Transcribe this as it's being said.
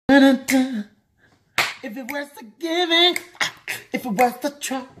If it was the giving, if it was the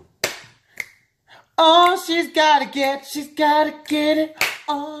try. Oh, she's gotta get it.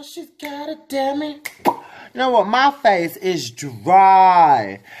 Oh, she's gotta damn it. You know what? My face is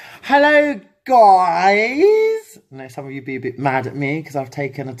dry. Hello, guys. I know some of you be a bit mad at me because I've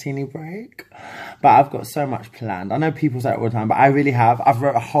taken a teeny break. But I've got so much planned. I know people say it all the time, but I really have. I've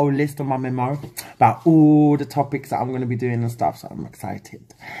wrote a whole list on my memo about all the topics that I'm going to be doing and stuff. So I'm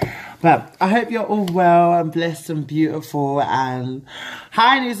excited. But I hope you're all well and blessed and beautiful. And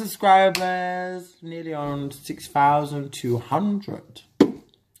hi, new subscribers. Nearly on 6,200.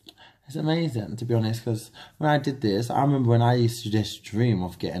 It's amazing, to be honest, because when I did this, I remember when I used to just dream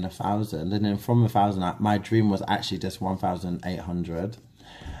of getting 1,000. And then from 1,000, my dream was actually just 1,800.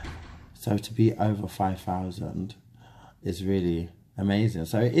 So to be over 5,000 is really amazing.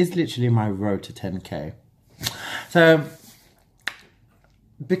 So it is literally my road to 10K. So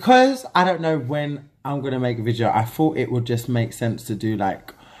because I don't know when I'm going to make a video, I thought it would just make sense to do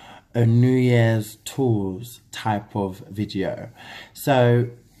like a New Year's tools type of video. So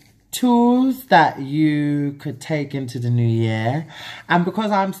tools that you could take into the new year. And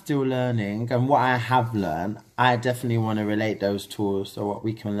because I'm still learning and what I have learned, I definitely want to relate those tools to what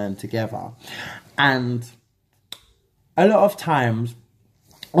we can learn together. And a lot of times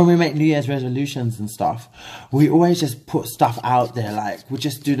when we make New Year's resolutions and stuff, we always just put stuff out there. Like we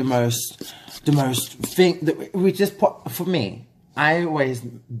just do the most thing that we just put. For me, I always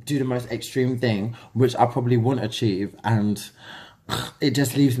do the most extreme thing, which I probably won't achieve, and it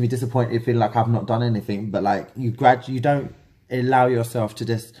just leaves me disappointed, feeling like I've not done anything. But like you don't allow yourself to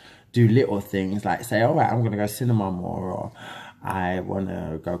just do little things, like say, all right, I'm gonna go cinema more, or I want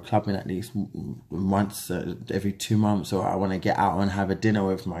to go clubbing at least once every 2 months, or I want to get out and have a dinner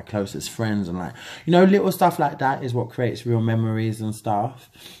with my closest friends. And like, you know, little stuff like that is what creates real memories and stuff,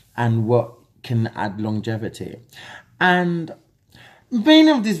 and what can add longevity. And being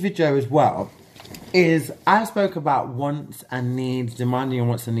of this video as well is I spoke about wants and needs, demanding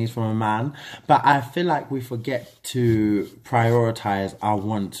wants and needs from a man, but I feel like we forget to prioritize our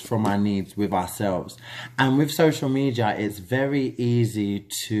wants from our needs with ourselves. And with social media, it's very easy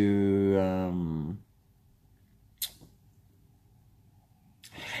to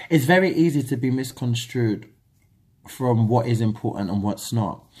be misconstrued from what is important and what's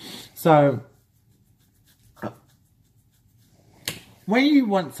not. So when you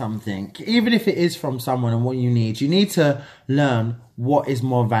want something, even if it is from someone and what you need to learn what is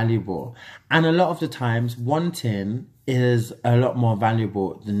more valuable. And a lot of the times, wanting is a lot more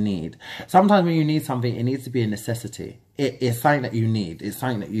valuable than need. Sometimes when you need something, it needs to be a necessity. It's something that you need. It's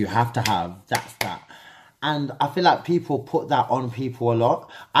something that you have to have. That's that. And I feel like people put that on people a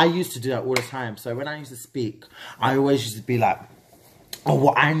lot. I used to do that all the time. So when I used to speak, I always used to be like, oh,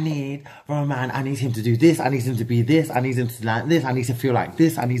 what I need from a man, I need him to do this, I need him to be this, I need him to like this, I need to feel like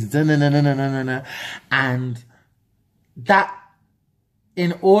this, I need to no. And that,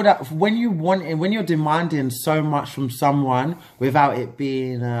 in order, when you're demanding so much from someone without it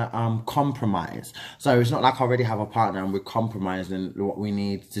being a compromise. So it's not like I already have a partner and we're compromising what we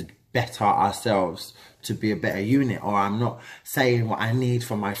need to better ourselves to be a better unit, or I'm not saying what I need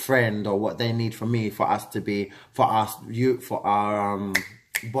from my friend or what they need from me for us to be, for our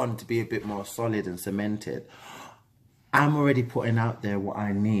bond to be a bit more solid and cemented. I'm already putting out there what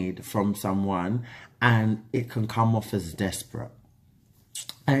I need from someone, and it can come off as desperate.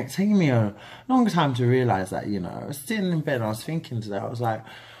 And it's taken me a long time to realize that, you know. I was sitting in bed and I was thinking today, I was like,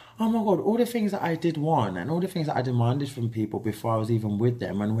 oh my God, all the things that I did want and all the things that I demanded from people before I was even with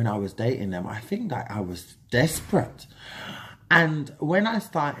them and when I was dating them, I think that I was desperate. And when I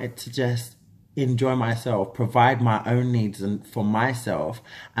started to just enjoy myself, provide my own needs and for myself,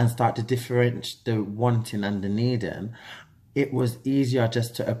 and start to differentiate the wanting and the needing, it was easier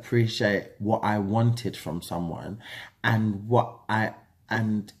just to appreciate what I wanted from someone and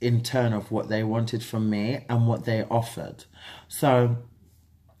and in turn of what they wanted from me and what they offered. So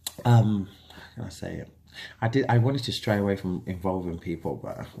how can I say it? I wanted to stray away from involving people,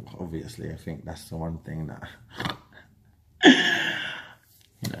 but obviously I think that's the one thing that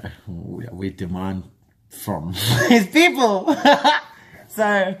you know we demand from is people.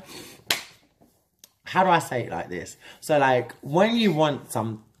 So how do I say it like this? So like when you want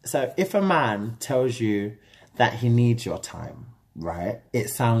so if a man tells you that he needs your time, right? It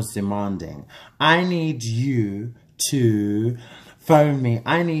sounds demanding. I need you to phone me.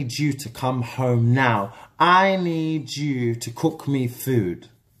 I need you to come home now. I need you to cook me food,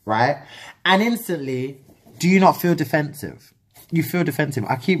 right? And instantly, do you not feel defensive? You feel defensive.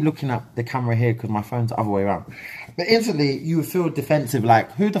 I keep looking at the camera here because my phone's the other way around. But instantly, you would feel defensive,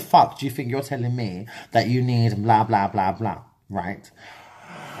 like, who the fuck do you think you're telling me that you need blah, blah, blah, blah, right?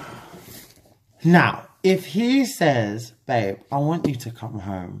 Now, if he says, babe, I want you to come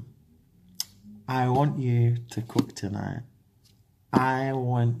home. I want you to cook tonight. I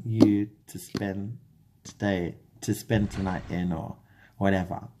want you to spend tonight in or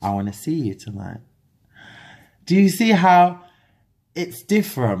whatever. I want to see you tonight. Do you see how it's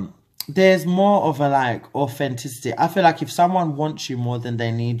different? There's more of a like authenticity. I feel like if someone wants you more than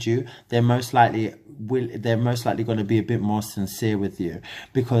they need you, they're most likely going to be a bit more sincere with you,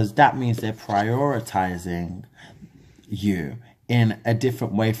 because that means they're prioritizing you in a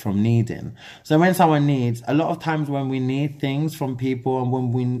different way from needing. So when someone needs, a lot of times when we need things from people and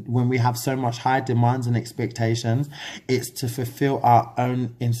when we have so much high demands and expectations, it's to fulfill our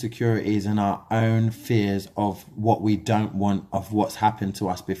own insecurities and our own fears of what we don't want, of what's happened to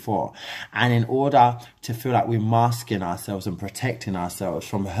us before. And in order to feel like we're masking ourselves and protecting ourselves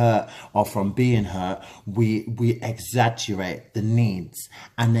from hurt or from being hurt, we exaggerate the needs,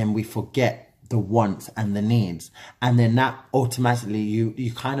 and then we forget the wants and the needs, and then that automatically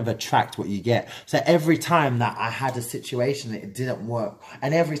you kind of attract what you get. So every time that I had a situation that it didn't work,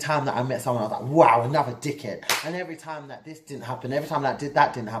 and every time that I met someone I was like, wow, another dickhead, and every time that this didn't happen, every time that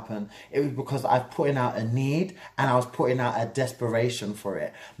didn't happen, it was because I was putting out a need and I was putting out a desperation for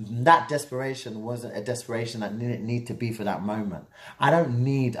it. That desperation wasn't a desperation that didn't need to be for that moment. I don't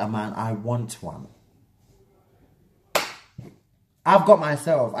need a man, I want one. I've got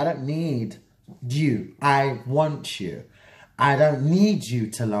myself. I don't need you. I want you. I don't need you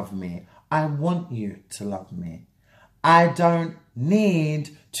to love me. I want you to love me. I don't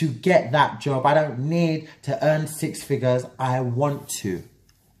need to get that job. I don't need to earn 6 figures. I want to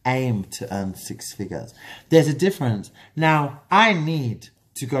aim to earn 6 figures. There's a difference. Now, I need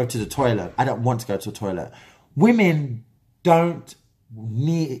to go to the toilet. I don't want to go to the toilet. Women don't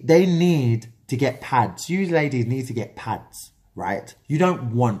need, they need to get pads. You ladies need to get pads. Right? You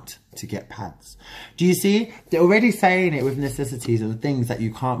don't want to get pads. Do you see? They're already saying it with necessities and things that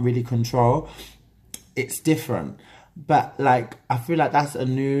you can't really control. It's different. But like, I feel like that's a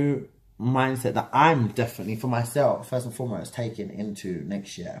new mindset that I'm definitely, for myself, first and foremost, taking into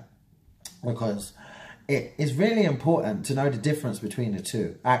next year. Because it is really important to know the difference between the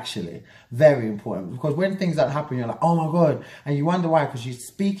two, actually. Very important. Because when things don't happen, you're like, oh my God. And you wonder why, because you're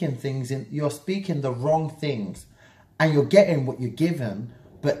speaking the wrong things. And you're getting what you're given,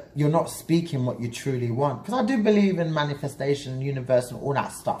 but you're not speaking what you truly want. Because I do believe in manifestation, universe, and all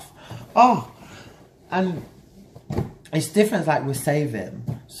that stuff. Oh, and it's different like with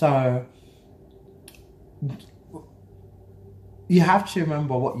saving. So you have to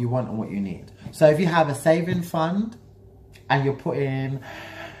remember what you want and what you need. So if you have a saving fund and you're putting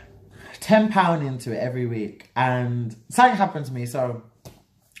 £10 into it every week, and something happened to me, so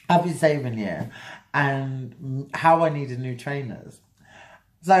I've been saving here. And how I needed new trainers.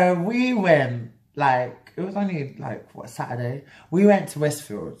 So we went, like, it was only like, what, Saturday? We went to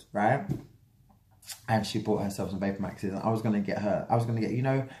Westfield, right? And she bought herself some Vapor Maxes. And I was going to get, you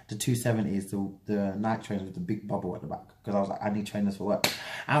know, the 270s, the night trainers with the big bubble at the back. Because I was like, I need trainers for work.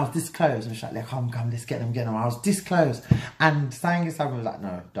 And I was this close. And she's like, come, let's get them. I was this close. And Sang was like,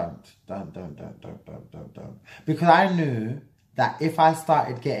 no, don't. Because I knew that if I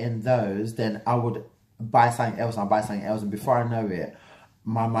started getting those, then I would buy something else and before I know it,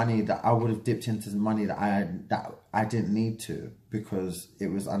 my money that I would have dipped into money that I didn't need to, because it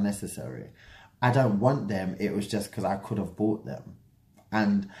was unnecessary. I don't want them. It was just because I could have bought them.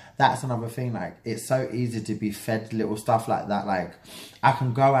 And that's another thing, like, it's so easy to be fed little stuff like that. Like, I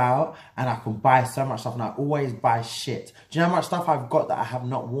can go out and I can buy so much stuff, and I always buy shit. Do you know how much stuff I've got that I have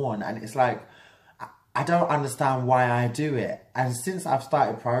not worn? And it's like, I don't understand why I do it. And since I've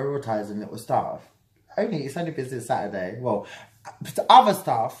started prioritizing little stuff, it's only been since Saturday. Well, other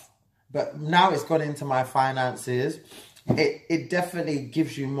stuff, but now it's gone into my finances. It definitely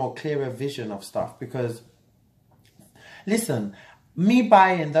gives you more clearer vision of stuff, because, listen, me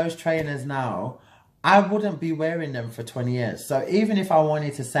buying those trainers now, I wouldn't be wearing them for 20 years. So even if I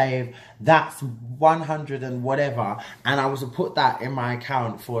wanted to save that's 100 and whatever, and I was to put that in my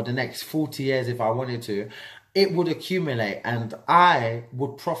account for the next 40 years if I wanted to, it would accumulate and I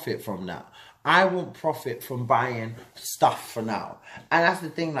would profit from that. I won't profit from buying stuff for now. And that's the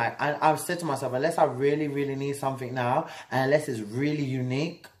thing, like, I've said to myself, unless I really, really need something now, and unless it's really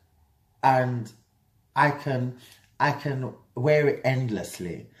unique and I can wear it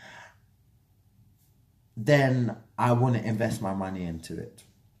endlessly, then I wouldn't invest my money into it.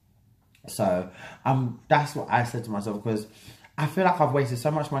 So that's what I said to myself, because I feel like I've wasted so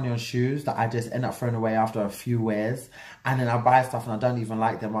much money on shoes that I just end up throwing away after a few wears. And then I buy stuff and I don't even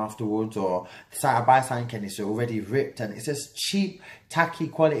like them afterwards. Or it's like I buy something and it's already ripped. And it's just cheap, tacky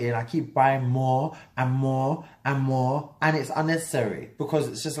quality. And I keep buying more and more and more. And it's unnecessary. Because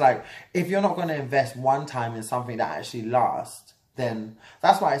it's just like, if you're not going to invest one time in something that actually lasts, then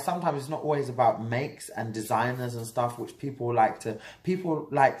that's why sometimes it's not always about makes and designers and stuff, which people like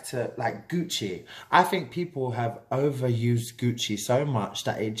like Gucci. I think people have overused Gucci so much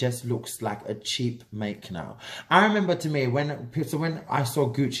that it just looks like a cheap make now. I remember to me when I saw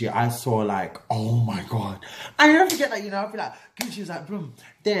Gucci, I saw like, oh my God. I never forget that, you know, I feel like Gucci was like, boom.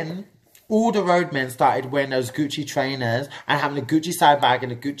 Then all the roadmen started wearing those Gucci trainers and having a Gucci side bag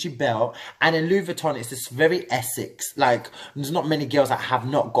and a Gucci belt. And in Louis Vuitton, it's this very Essex. Like, there's not many girls that have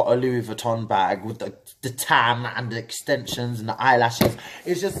not got a Louis Vuitton bag with the tan and the extensions and the eyelashes.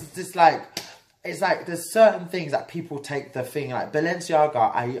 It's just like, it's like there's certain things that people take the thing. Like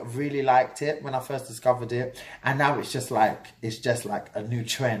Balenciaga, I really liked it when I first discovered it. And now it's just like a new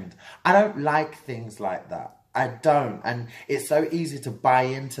trend. I don't like things like that. I don't. And it's so easy to buy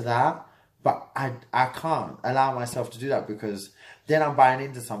into that. But I can't allow myself to do that because then I'm buying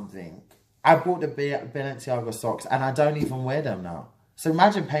into something. I bought the Balenciaga socks and I don't even wear them now. So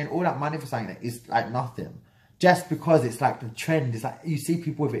imagine paying all that money for something that is like nothing. Just because it's like the trend. It's like you see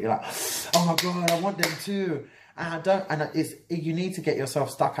people with it, you're like, oh my God, I want them too. And I don't, and you need to get yourself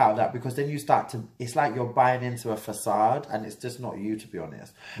stuck out of that because then you start to, it's like you're buying into a facade and it's just not you, to be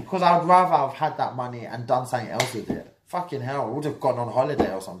honest. Because I would rather have had that money and done something else with it. Fucking hell, I would have gone on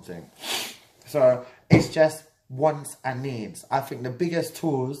holiday or something. So it's just wants and needs. I think the biggest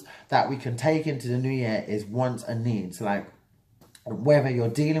tools that we can take into the new year is wants and needs. Like whether you're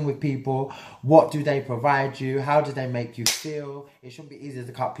dealing with people, what do they provide you? How do they make you feel? It shouldn't be easy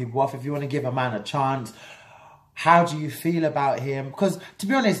to cut people off. If you want to give a man a chance, how do you feel about him? Because to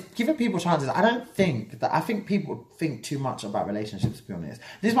be honest, giving people chances, I think people think too much about relationships, to be honest.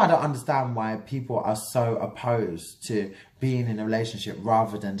 This is why I don't understand why people are so opposed to being in a relationship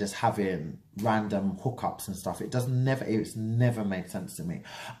rather than just having random hookups and stuff. It's never made sense to me.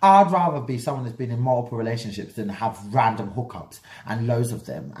 I'd rather be someone that's been in multiple relationships than have random hookups and loads of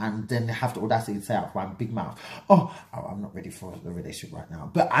them and then have the audacity to say out my big mouth, oh, I'm not ready for the relationship right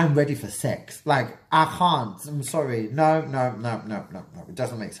now, but I'm ready for sex. Like, I can't. I'm sorry. No. It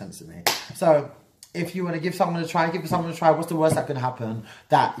doesn't make sense to me. So if you want to give someone a try, What's the worst that can happen?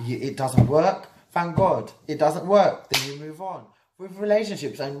 That it doesn't work? Thank God. It doesn't work. Then you move on. With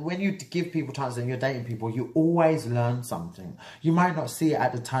relationships, and when you give people chances and you're dating people, you always learn something. You might not see it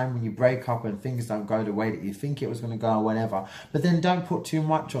at the time when you break up and things don't go the way that you think it was going to go or whatever, but then don't put too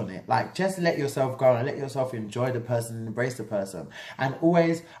much on it. Like, just let yourself go and let yourself enjoy the person and embrace the person. And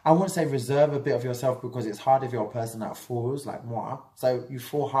always, I wouldn't say reserve a bit of yourself because it's hard if you're a person that falls, like moi. So you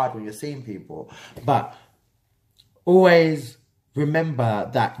fall hard when you're seeing people. But always remember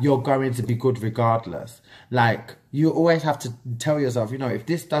that you're going to be good regardless. Like, you always have to tell yourself, you know, if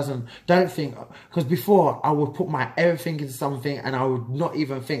this doesn't, don't think, because before I would put my everything into something and I would not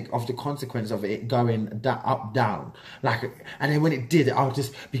even think of the consequence of it going up, down. Like, and then when it did, I would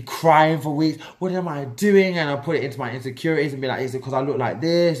just be crying for weeks. What am I doing? And I'll put it into my insecurities and be like, is it because I look like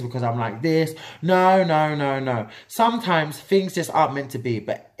this? Because I'm like this? No. Sometimes things just aren't meant to be,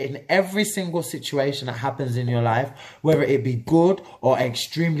 but in every single situation that happens in your life, whether it be good or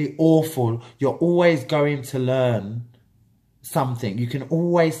extremely awful, you're always going to learn something. You can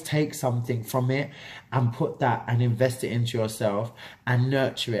always take something from it and put that and invest it into yourself and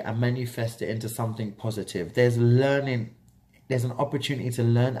nurture it and manifest it into something positive. There's learning, there's an opportunity to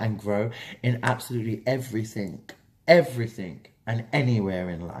learn and grow in absolutely everything and anywhere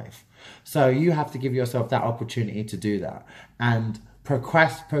in life. So you have to give yourself that opportunity to do that. And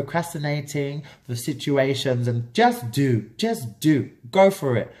procrastinating the situations and just do, go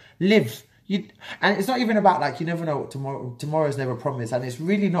for it, live. And it's not even about, like, you never know what tomorrow's never promised, and it's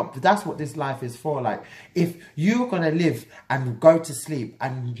really not. That's what this life is for. Like, if you're gonna live and go to sleep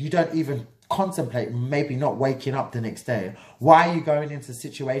and you don't even contemplate maybe not waking up the next day, why are you going into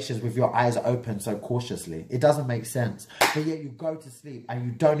situations with your eyes open so cautiously? It doesn't make sense. But yet you go to sleep and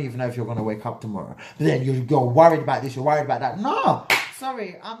you don't even know if you're going to wake up tomorrow. But then you're worried about this, you're worried about that. No!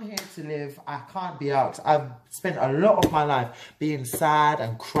 Sorry, I'm here to live. I can't be asked. I've spent a lot of my life being sad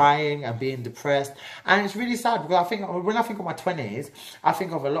and crying and being depressed. And it's really sad because when I think of my 20s, I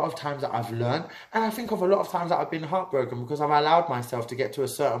think of a lot of times that I've learned. And I think of a lot of times that I've been heartbroken because I've allowed myself to get to a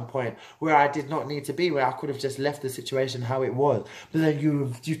certain point where I did not need to be, where I could have just left the situation how it was. But then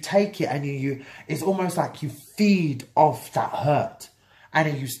you take it and it's almost like you feed off that hurt. And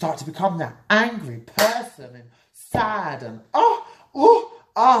then you start to become that angry person and sad and no.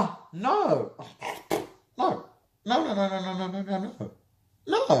 No. No, no, no, no, no, no, no, no, no.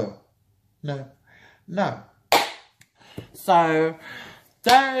 No. No. No. So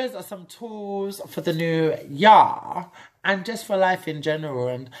those are some tools for the new year and just for life in general.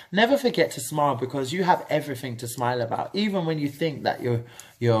 And never forget to smile, because you have everything to smile about. Even when you think that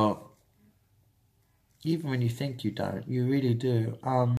even when you think you don't, you really do.